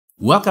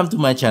Welcome to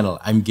my channel,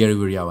 I'm Gary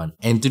Wiryawan,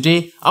 and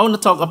today I want to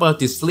talk about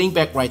this sling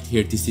bag right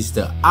here. This is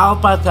the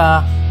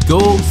Alpaka Go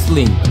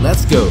Sling.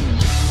 Let's go!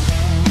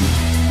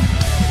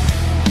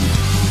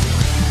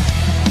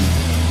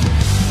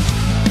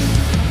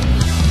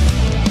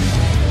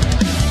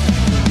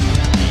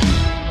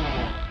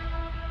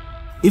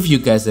 If you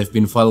guys have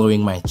been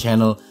following my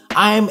channel,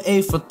 I am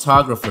a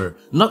photographer,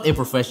 not a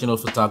professional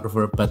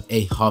photographer, but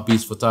a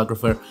hobbyist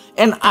photographer,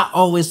 and I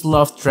always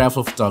love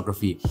travel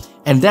photography.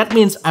 And that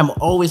means I'm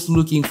always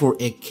looking for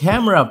a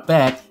camera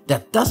bag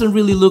that doesn't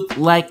really look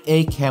like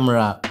a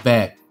camera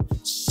bag.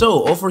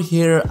 So over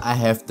here I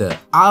have the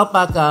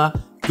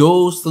Alpaka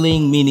Go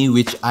Sling Mini,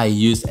 which I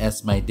use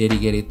as my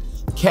dedicated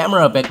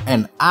camera bag,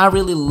 and I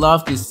really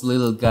love this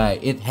little guy.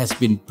 It has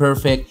been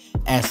perfect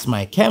as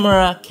my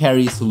camera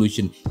carry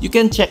solution. You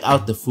can check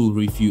out the full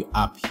review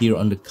up here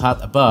on the card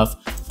above,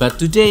 but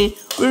today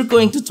we're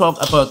going to talk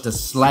about the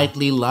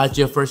slightly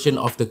larger version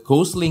of the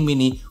Go Sling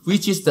Mini,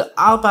 which is the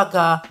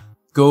Alpaka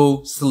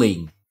Go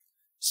Sling.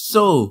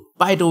 So,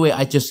 by the way,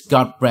 I just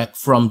got back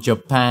from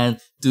Japan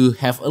to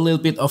have a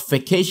little bit of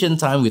vacation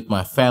time with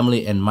my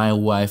family and my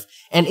wife,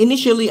 and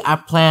initially I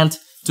planned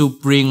to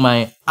bring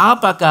my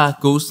Alpaka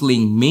Go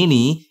Sling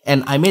Mini,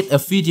 and I made a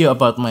video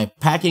about my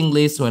packing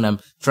list when I'm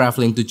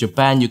traveling to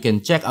Japan. You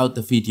can check out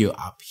the video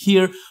up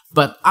here,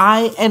 but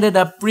I ended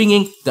up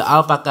bringing the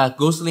Alpaka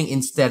Go Sling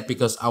instead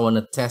because I want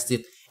to test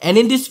it. And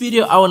in this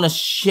video, I want to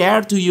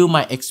share to you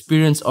my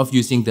experience of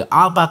using the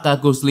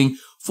Alpaka Go Sling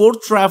for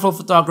travel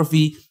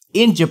photography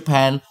in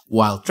Japan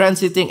while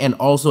transiting and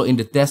also in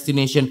the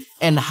destination,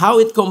 and how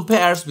it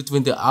compares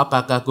between the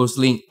Alpaka Go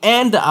Sling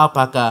and the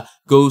Alpaka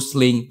Go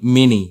Sling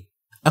Mini.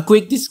 A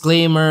quick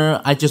disclaimer,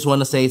 I just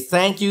want to say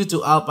thank you to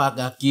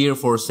Alpaka Gear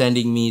for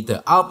sending me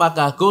the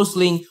Alpaka Go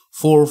Sling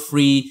for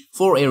free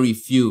for a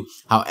review.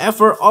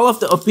 However, all of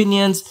the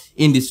opinions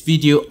in this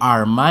video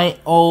are my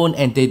own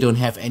and they don't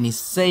have any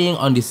saying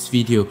on this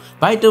video.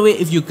 By the way,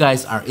 if you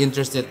guys are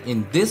interested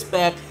in this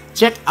bag,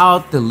 check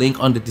out the link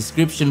on the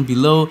description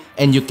below,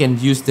 and you can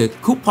use the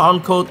coupon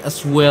code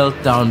as well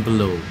down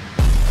below.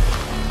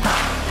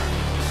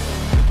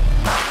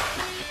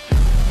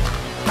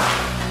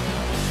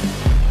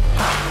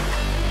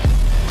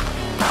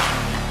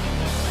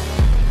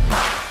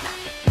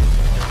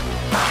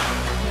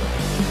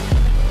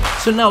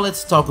 So now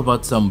let's talk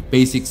about some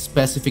basic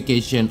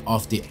specification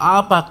of the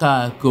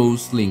Alpaka Go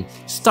Sling,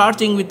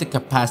 starting with the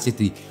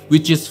capacity,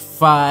 which is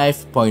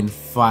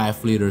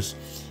 5.5 liters.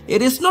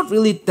 It is not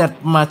really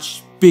that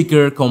much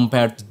bigger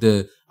compared to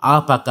the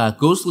Alpaka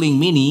Go Sling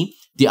Mini.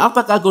 The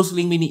Alpaka Go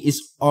Sling Mini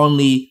is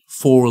only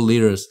 4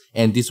 liters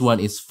and this one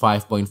is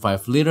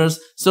 5.5 liters.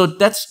 So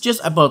that's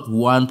just about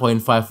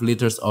 1.5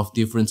 liters of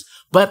difference.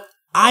 But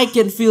I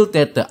can feel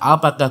that the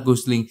Alpaka Go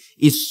Sling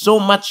is so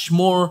much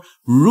more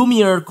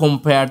roomier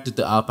compared to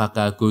the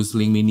Alpaka Go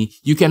Sling Mini.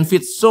 You can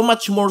fit so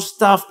much more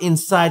stuff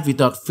inside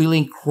without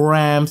feeling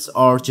cramped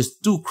or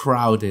just too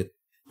crowded.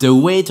 The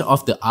weight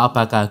of the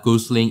Alpaka Go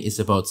Sling is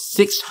about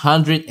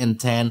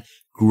 610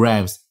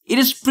 grams. It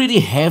is pretty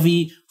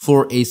heavy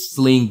for a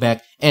sling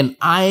bag, and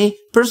I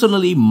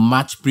personally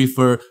much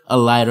prefer a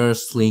lighter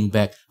sling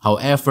bag.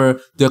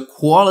 However, the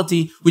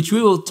quality, which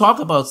we will talk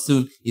about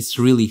soon, is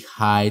really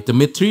high. The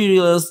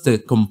materials, the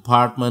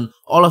compartment,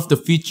 all of the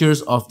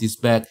features of this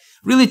bag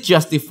really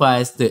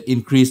justifies the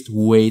increased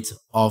weight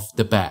of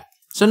the bag.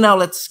 So now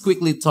let's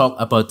quickly talk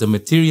about the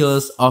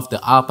materials of the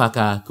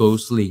Alpaka Go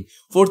Sling.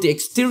 For the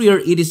exterior,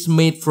 it is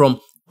made from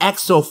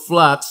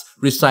Exoflux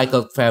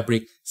recycled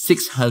fabric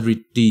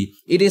 600D.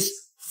 It is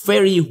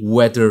very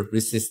weather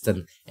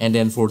resistant. And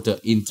then for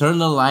the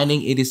internal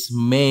lining, it is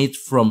made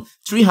from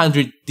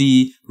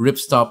 300D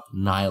ripstop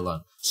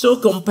nylon. So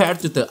compared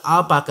to the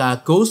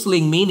Alpaka Go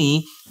Sling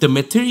Mini, the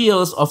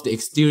materials of the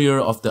exterior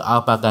of the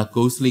Alpaka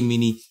Go Sling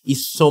Mini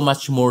is so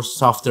much more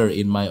softer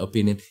in my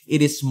opinion.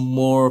 It is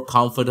more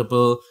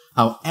comfortable.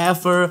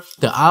 However,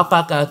 the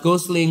Alpaka Go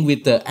Sling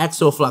with the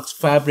Exoflux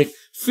fabric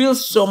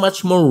feels so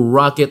much more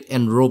rugged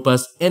and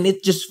robust, and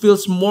it just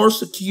feels more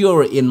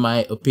secure in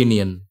my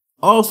opinion.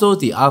 Also,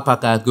 the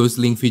Alpaka Go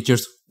Sling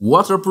features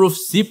waterproof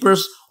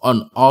zippers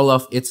on all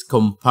of its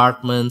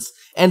compartments,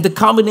 and the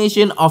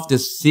combination of the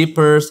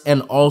zippers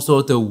and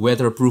also the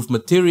weatherproof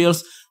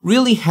materials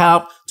really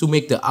help to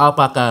make the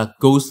Alpaka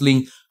Go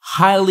Sling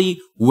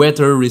highly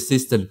weather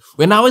resistant.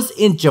 When I was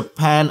in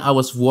Japan, I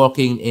was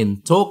walking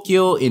in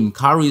Tokyo, in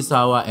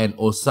Karuizawa and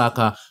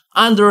Osaka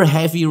under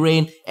heavy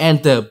rain,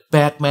 and the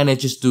bag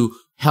manages to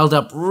held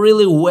up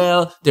really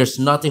well. There's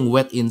nothing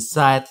wet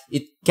inside.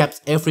 It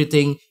kept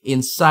everything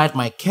inside,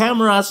 my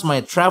cameras,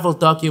 my travel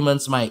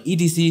documents, my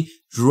etc.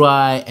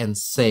 dry and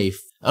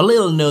safe. A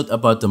little note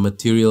about the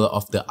material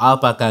of the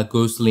Alpaka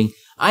Go Sling.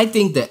 I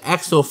think the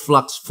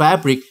Exoflux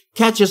fabric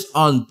catches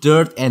on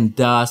dirt and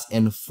dust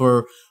and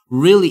fur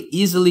really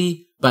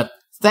easily, but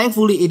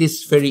thankfully it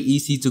is very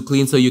easy to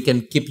clean, so you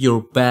can keep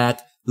your bag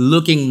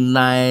looking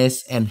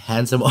nice and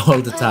handsome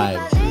all the time.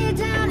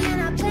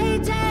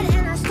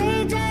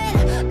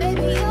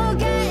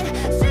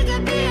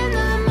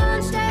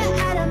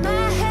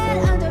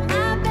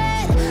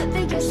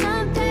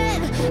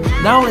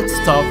 Now let's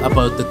talk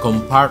about the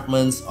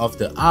compartments of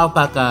the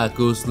Alpaka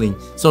Go Sling.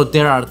 So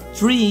there are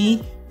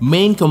three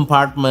main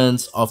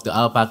compartments of the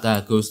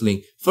Alpaka Go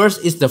Sling.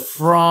 First is the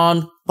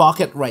front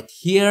pocket right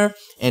here,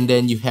 and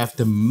then you have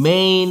the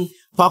main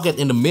pocket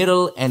in the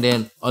middle, and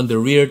then on the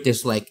rear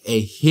there's like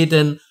a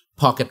hidden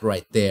pocket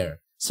right there.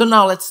 So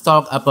now let's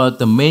talk about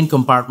the main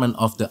compartment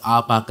of the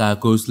Alpaka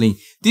Go Sling.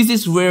 This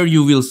is where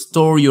you will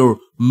store your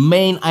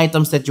main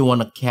items that you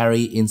want to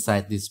carry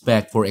inside this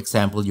bag. For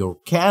example, your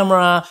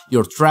camera,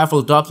 your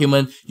travel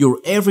document,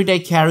 your everyday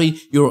carry,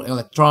 your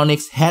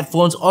electronics,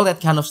 headphones, all that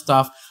kind of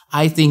stuff.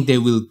 I think they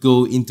will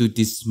go into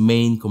this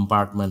main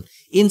compartment.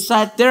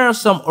 Inside, there are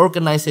some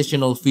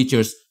organizational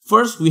features.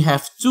 First, we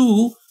have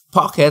two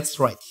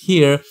pockets right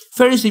here,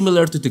 very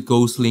similar to the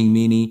Go Sling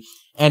Mini.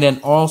 And then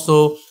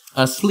also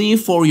a sleeve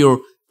for your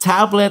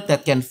tablet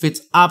that can fit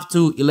up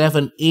to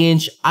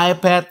 11-inch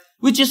iPad,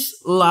 which is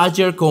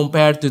larger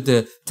compared to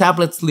the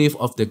tablet sleeve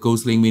of the Go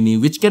Sling Mini,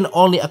 which can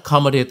only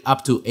accommodate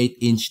up to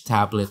 8-inch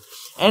tablet.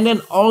 And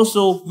then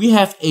also we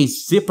have a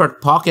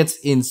zippered pockets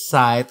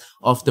inside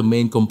of the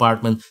main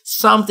compartment,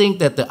 something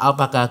that the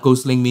Alpaka Go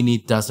Sling Mini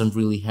doesn't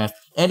really have.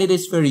 And it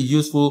is very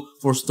useful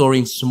for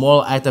storing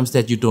small items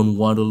that you don't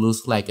want to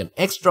lose, like an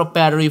extra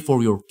battery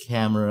for your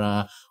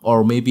camera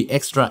or maybe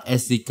extra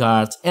SD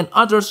cards and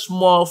other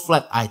small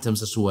flat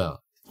items as well.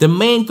 The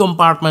main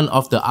compartment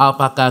of the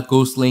Alpaka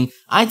Go Sling,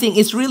 I think,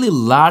 is really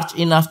large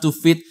enough to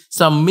fit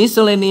some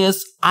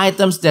miscellaneous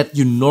items that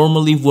you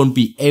normally won't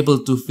be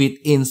able to fit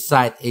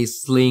inside a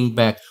sling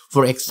bag.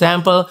 For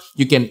example,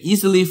 you can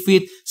easily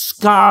fit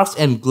scarves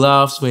and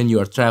gloves when you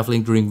are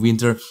traveling during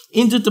winter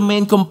into the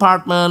main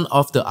compartment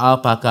of the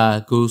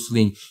Alpaka Go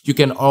Sling. You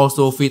can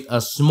also fit a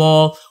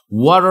small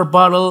water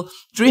bottle,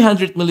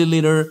 300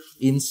 milliliter,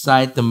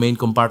 inside the main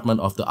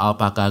compartment of the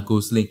Alpaka Go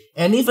Sling.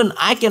 And even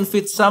I can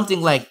fit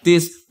something like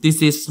this.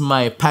 This is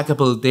my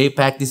packable day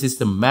pack. This is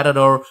the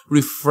Matador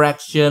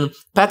Refraction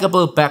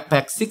packable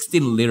backpack,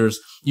 16 liters.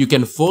 You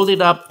can fold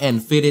it up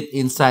and fit it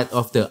inside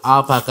of the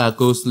Alpaka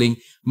Go Sling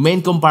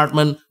main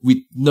compartment with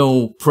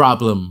no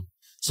problem.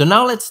 So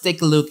now let's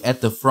take a look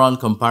at the front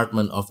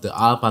compartment of the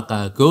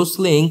Alpaka Go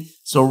Sling.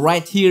 So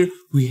right here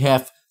we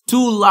have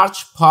two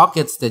large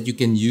pockets that you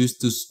can use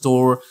to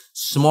store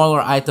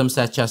smaller items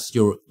such as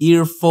your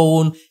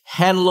earphone,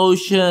 hand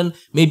lotion,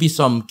 maybe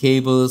some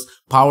cables,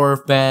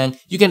 power bank.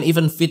 You can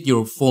even fit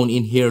your phone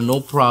in here, no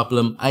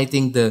problem. I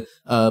think the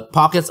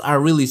pockets are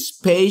really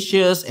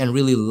spacious and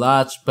really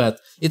large, but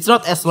it's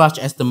not as large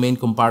as the main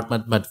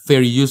compartment, but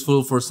very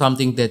useful for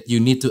something that you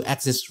need to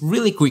access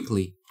really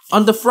quickly.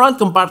 On the front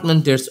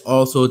compartment, there's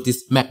also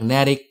this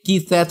magnetic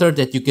key tether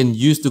that you can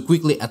use to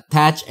quickly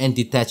attach and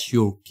detach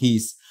your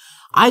keys.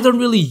 I don't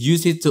really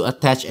use it to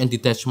attach and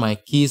detach my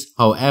keys.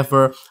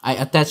 However, I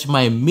attach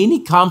my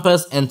mini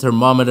compass and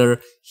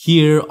thermometer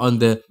here on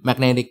the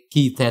magnetic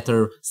key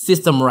tether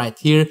system right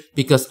here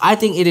because I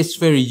think it is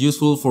very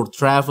useful for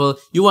travel.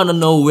 You want to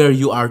know where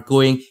you are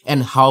going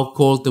and how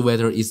cold the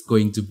weather is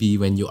going to be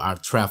when you are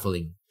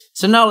traveling.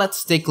 So now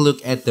let's take a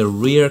look at the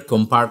rear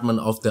compartment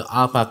of the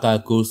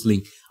Alpaka Go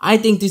Sling. I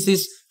think this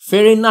is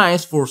very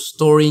nice for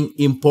storing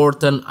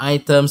important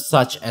items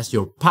such as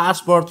your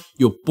passport,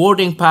 your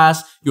boarding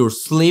pass, your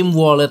slim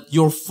wallet,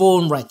 your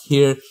phone right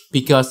here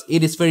because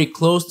it is very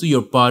close to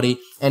your body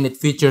and it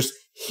features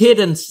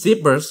hidden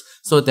zippers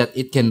so that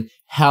it can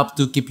help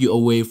to keep you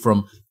away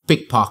from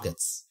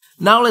pickpockets.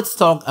 Now let's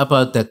talk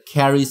about the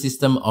carry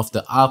system of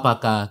the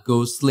Alpaka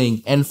Go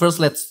Sling, and first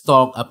let's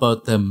talk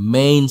about the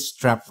main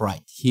strap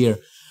right here.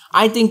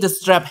 I think the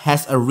strap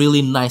has a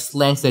really nice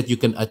length that you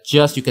can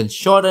adjust. You can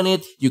shorten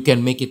it, you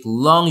can make it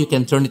long, you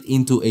can turn it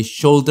into a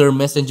shoulder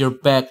messenger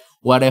bag,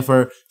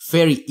 whatever,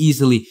 very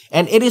easily.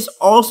 And it is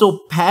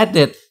also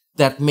padded.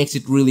 That makes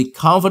it really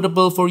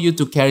comfortable for you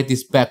to carry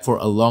this bag for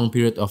a long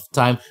period of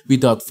time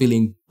without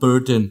feeling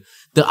burdened.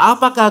 The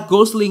Alpaka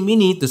Go Sling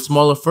Mini, the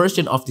smaller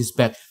version of this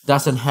bag,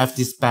 doesn't have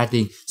this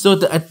padding. So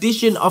the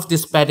addition of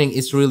this padding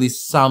is really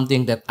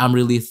something that I'm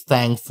really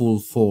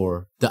thankful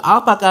for. The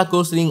Alpaka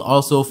Go Sling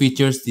also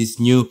features this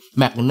new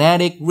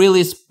magnetic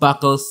release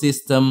buckle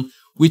system,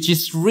 which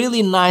is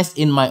really nice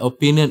in my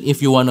opinion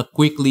if you want to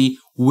quickly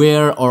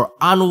wear or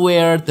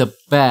unwear the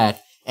bag.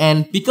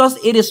 And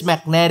because it is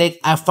magnetic,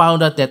 I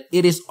found out that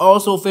it is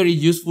also very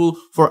useful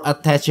for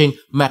attaching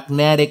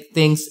magnetic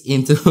things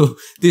into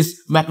this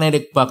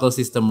magnetic buckle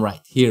system right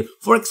here.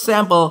 For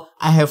example,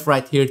 I have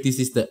right here, this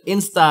is the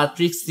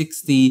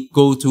Insta360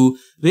 Go-To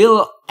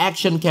real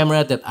action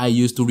camera that I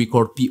use to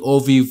record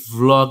POV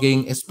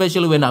vlogging,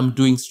 especially when I'm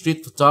doing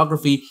street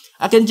photography.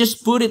 I can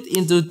just put it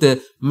into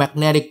the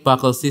magnetic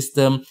buckle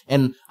system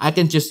and I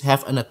can just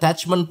have an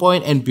attachment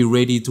point and be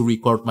ready to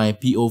record my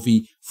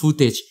POV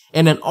footage.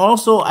 And then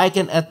also I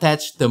can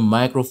attach the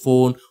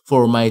microphone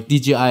for my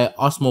DJI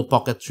Osmo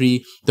Pocket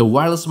 3. The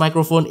wireless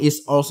microphone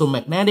is also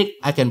magnetic.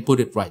 I can put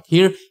it right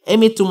here,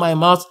 aim it to my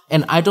mouth,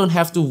 and I don't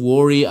have to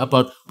worry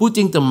about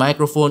putting the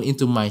microphone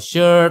into my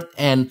shirt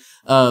and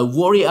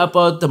worry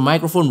about the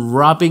microphone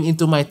rubbing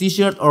into my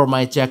t-shirt or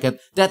my jacket,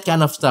 that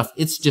kind of stuff.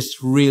 It's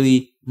just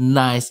really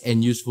nice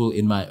and useful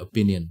in my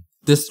opinion.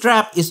 The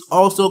strap is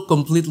also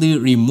completely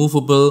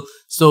removable,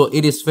 so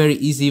it is very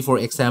easy. For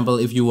example,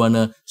 if you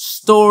wanna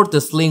store the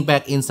sling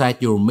bag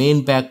inside your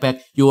main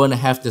backpack, you wanna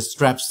have the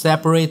strap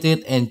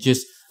separated and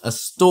just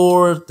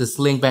store the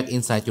sling bag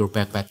inside your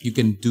backpack, you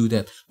can do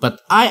that. But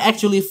I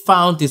actually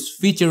found this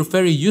feature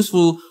very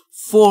useful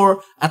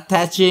for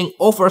attaching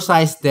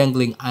oversized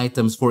dangling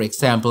items. For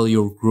example,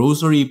 your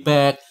grocery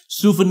bag,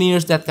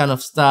 souvenirs, that kind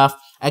of stuff.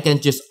 I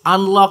can just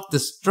unlock the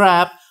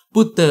strap,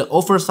 put the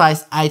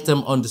oversized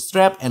item on the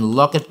strap and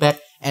lock it back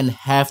and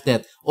have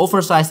that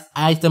oversized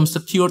item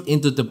secured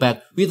into the bag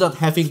without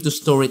having to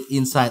store it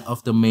inside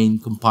of the main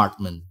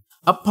compartment.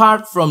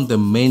 Apart from the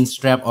main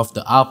strap of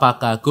the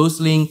Alpaka Go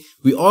Sling,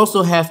 we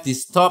also have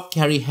this top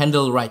carry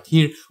handle right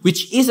here,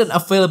 which isn't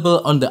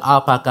available on the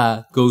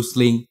Alpaka Go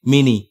Sling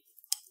Mini.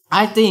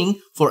 I think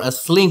for a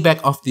sling bag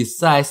of this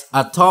size,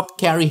 a top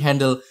carry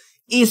handle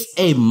is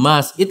a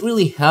must. It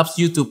really helps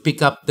you to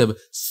pick up the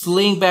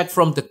sling bag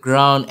from the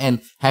ground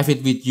and have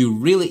it with you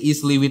really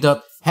easily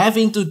without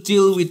having to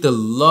deal with the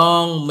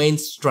long main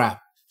strap.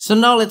 So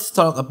now let's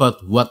talk about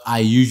what I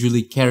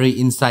usually carry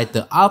inside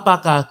the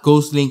Alpaka Go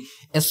Sling,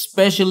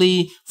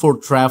 especially for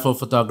travel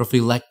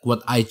photography like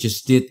what I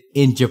just did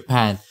in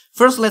Japan.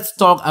 First, let's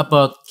talk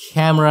about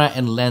camera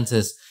and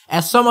lenses.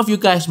 As some of you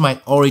guys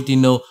might already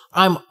know,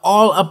 I'm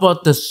all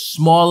about the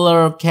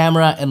smaller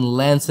camera and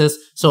lenses,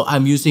 so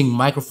I'm using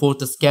Micro Four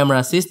Thirds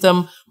camera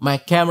system. My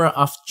camera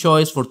of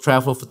choice for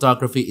travel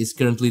photography is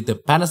currently the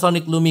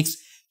Panasonic Lumix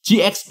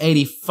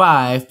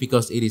GX85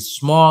 because it is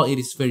small, it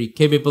is very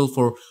capable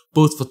for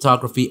both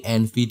photography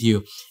and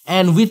video.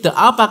 And with the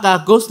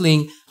Alpaka Go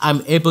Sling,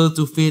 I'm able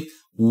to fit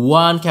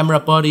one camera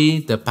body,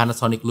 the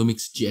Panasonic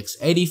Lumix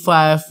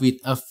GX85, with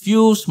a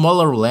few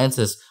smaller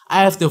lenses.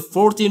 I have the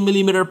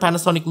 14mm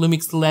Panasonic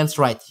Lumix lens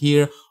right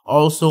here.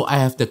 Also, I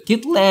have the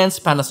kit lens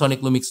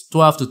Panasonic Lumix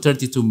 12 to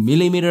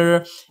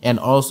 32mm, and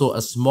also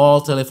a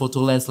small telephoto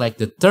lens like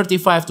the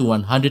 35 to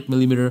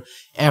 100mm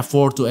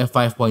f4 to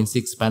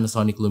f5.6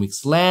 Panasonic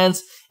Lumix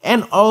lens,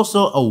 and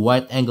also a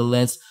wide angle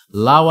lens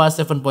Laowa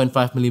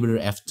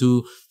 7.5mm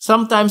f2.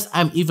 Sometimes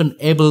I'm even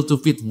able to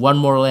fit one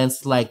more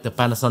lens like the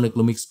Panasonic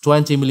Lumix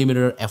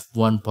 20mm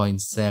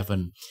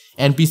f1.7.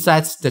 And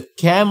besides the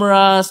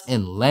cameras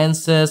and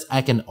lenses,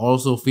 I can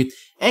also fit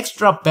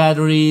extra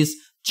batteries,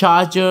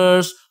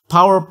 chargers,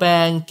 power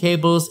bank,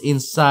 cables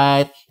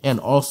inside, and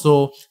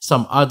also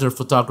some other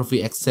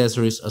photography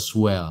accessories as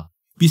well.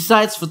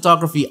 Besides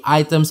photography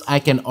items, I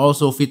can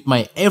also fit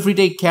my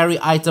everyday carry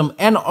item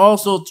and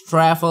also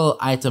travel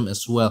item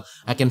as well.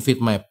 I can fit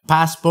my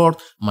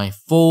passport, my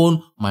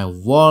phone, my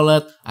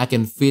wallet. I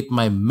can fit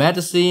my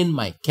medicine,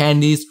 my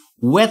candies,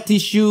 wet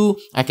tissue.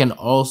 I can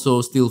also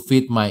still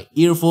fit my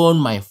earphone,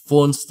 my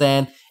phone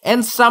stand,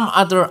 and some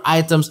other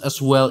items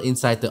as well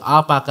inside the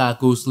Alpaka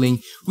Go Sling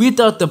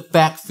without the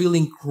bag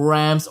feeling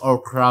cramped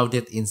or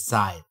crowded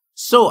inside.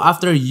 So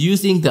after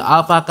using the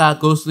Alpaka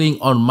Go Sling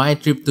on my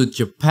trip to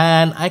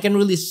Japan, I can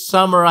really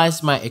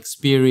summarize my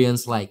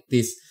experience like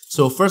this.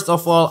 So first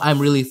of all, I'm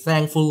really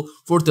thankful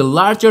for the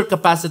larger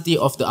capacity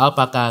of the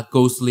Alpaka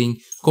Go Sling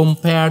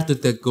compared to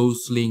the Go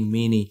Sling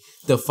Mini.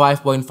 The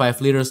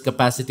 5.5 liters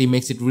capacity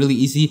makes it really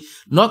easy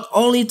not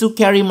only to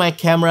carry my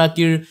camera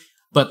gear,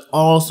 but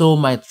also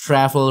my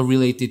travel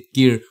related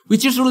gear,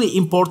 which is really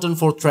important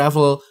for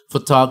travel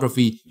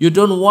photography. You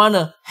don't want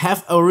to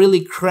have a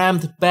really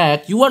cramped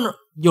bag. You want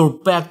your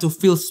bag to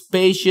feel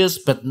spacious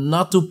but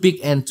not too big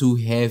and too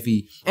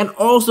heavy. And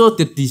also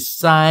the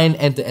design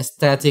and the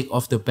aesthetic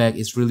of the bag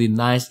is really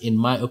nice in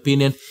my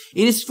opinion.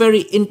 It is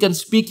very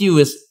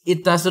inconspicuous.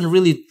 It doesn't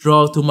really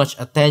draw too much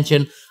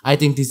attention. I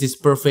think this is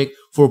perfect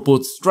for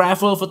both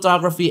travel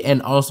photography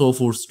and also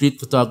for street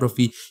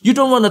photography. You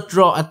don't want to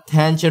draw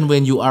attention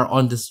when you are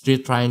on the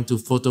street trying to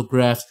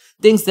photograph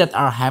things that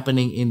are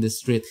happening in the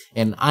street,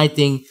 and I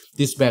think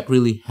this bag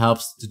really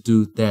helps to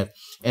do that.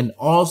 And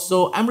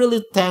also, I'm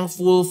really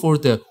thankful for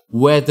the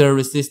weather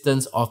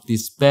resistance of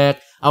this bag.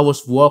 I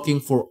was walking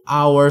for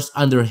hours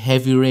under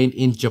heavy rain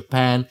in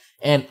Japan,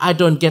 and I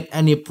don't get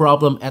any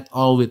problem at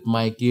all with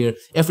my gear.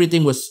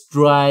 Everything was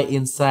dry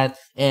inside,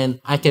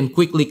 and I can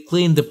quickly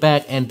clean the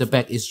bag and the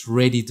bag is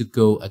ready to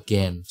go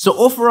again. So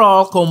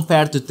overall,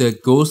 compared to the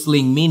Go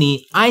Sling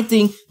Mini, I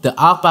think the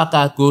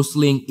Alpaka Go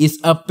Sling is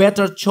a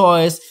better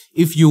choice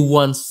if you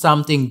want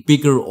something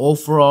bigger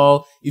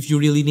overall, if you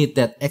really need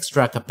that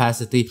extra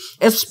capacity,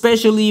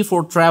 especially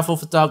for travel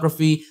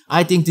photography.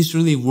 I think this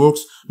really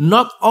works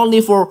not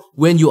only for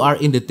when you are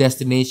in the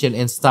destination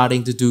and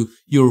starting to do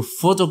your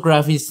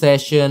photography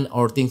session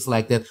or things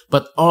like that,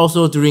 but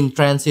also during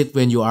transit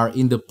when you are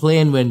in the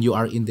plane, when you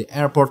are in the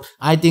airport.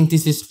 I think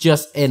this is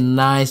just a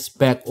nice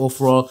bag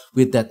overall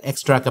with that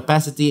extra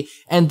capacity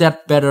and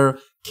that better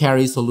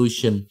carry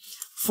solution.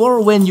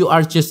 For when you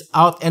are just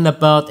out and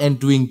about and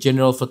doing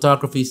general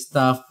photography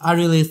stuff, I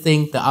really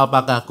think the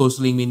Alpaka Go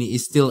Sling Mini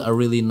is still a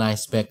really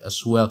nice bag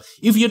as well.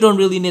 If you don't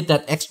really need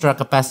that extra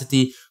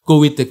capacity, go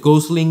with the Go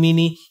Sling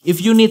Mini.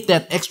 If you need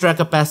that extra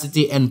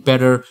capacity and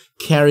better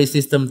carry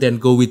system, then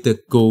go with the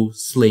Go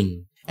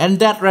Sling. And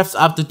that wraps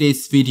up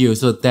today's video.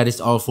 So that is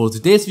all for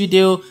today's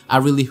video. I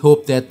really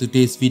hope that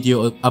today's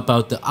video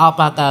about the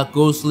Alpaka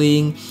Go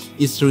Sling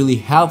is really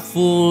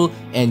helpful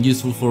and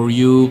useful for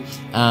you.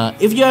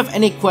 If you have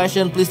any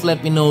question, please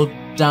let me know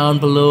down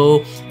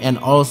below, and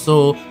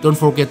also don't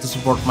forget to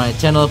support my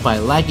channel by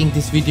liking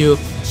this video,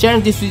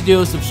 sharing this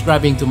video,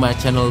 subscribing to my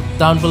channel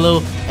down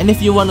below. And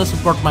if you want to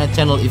support my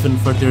channel even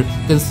further,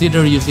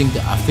 consider using the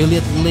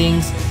affiliate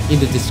links in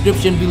the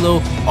description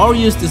below or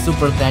use the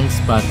super thanks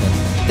button.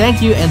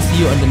 Thank you and see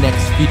you on the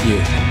next video.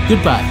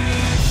 Goodbye.